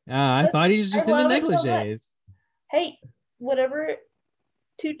negligee. I thought he was just into negligees. Hey, whatever.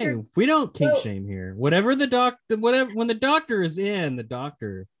 Hey, we don't kink shame here. Whatever when the doctor is in, the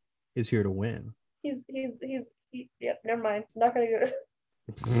doctor is here to win. He's yep. Never mind. I'm not gonna go.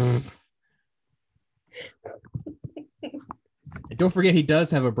 And don't forget, he does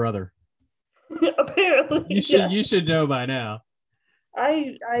have a brother. Apparently, you should know by now.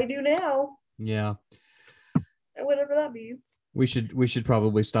 I do now. Yeah. Whatever that means. We should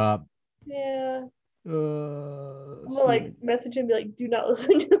probably stop. Yeah. I'm gonna like message him and be like, "Do not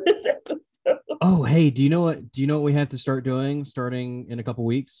listen to this episode." Oh, hey, do you know what we have to start doing starting in a couple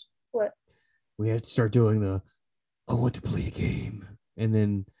weeks? What? We have to start doing I want to play a game, and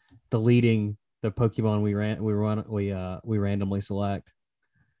then deleting the Pokemon we randomly select.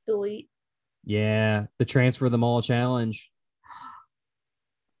 Delete. Yeah, the transfer them all challenge.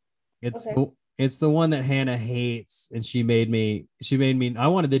 It's the one that Hannah hates, and she made me. I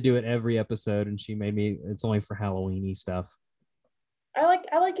wanted to do it every episode, and she made me. It's only for Halloween-y stuff. I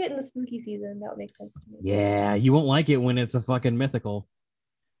like it in the spooky season. That would make sense to me. Yeah, you won't like it when it's a fucking mythical.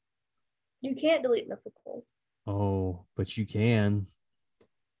 You can't delete mythicals. Oh, but you can.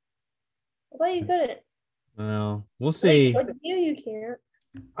 I thought you couldn't. Well, we'll see. Like you can't.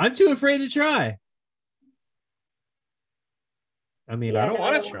 I'm too afraid to try. I mean, I don't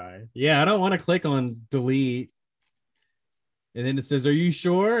want to try. Yeah, I don't want to click on delete. And then it says, "Are you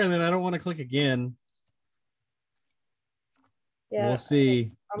sure?" And then I don't want to click again. Yeah, we'll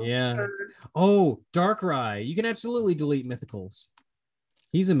see. I'm sure. Oh, Darkrai. You can absolutely delete mythicals.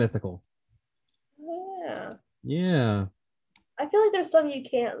 He's a mythical. Yeah. Yeah. I feel like there's some you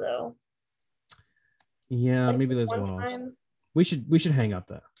can't though. Yeah, like maybe there's one-offs. We should hang up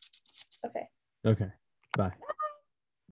though. Okay. Okay. Bye.